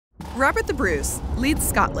Robert I Brüsa leads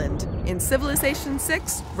Scotland in Civilization VI,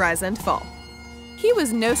 Rise and Fall. He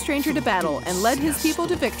was no stranger to battle and led his people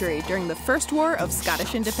to victory during the First War of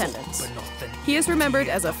Scottish Independence. He is remembered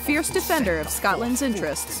as a fierce defender of Scotland's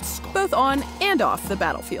interests, both on and off the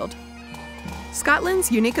battlefield.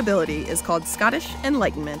 Scotland's unique ability is called Scottish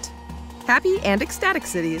Enlightenment. Happy and ecstatic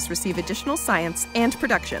cities receive additional science and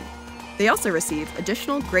production. They also receive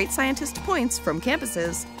additional Great Scientist points from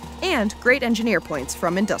campuses and Great Engineer points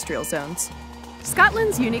from industrial zones.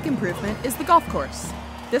 Scotland's unique improvement is the golf course.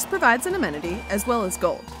 This provides an amenity as well as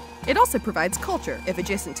gold. It also provides culture if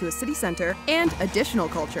adjacent to a city center and additional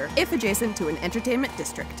culture if adjacent to an entertainment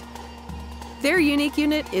district. Their unique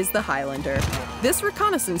unit is the Highlander. This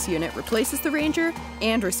reconnaissance unit replaces the Ranger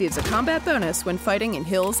and receives a combat bonus when fighting in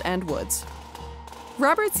hills and woods.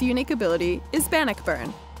 Robert's unique ability is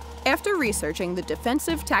Bannockburn. After researching the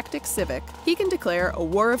defensive tactic Civic, he can declare a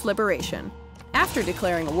War of Liberation. After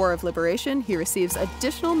declaring a War of Liberation, he receives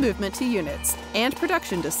additional movement to units and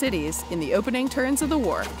production to cities in the opening turns of the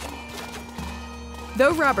war.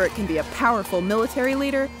 Though Robert can be a powerful military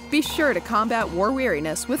leader, be sure to combat war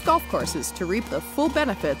weariness with golf courses to reap the full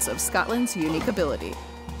benefits of Scotland's unique ability.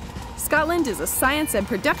 Scotland is a science and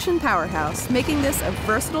production powerhouse, making this a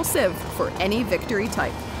versatile civ for any victory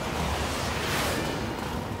type.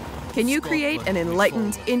 Can you create an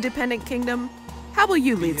enlightened, independent kingdom? How will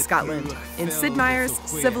you lead Scotland in Sid Meier's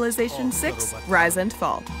Civilization VI, Rise and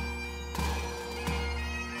Fall?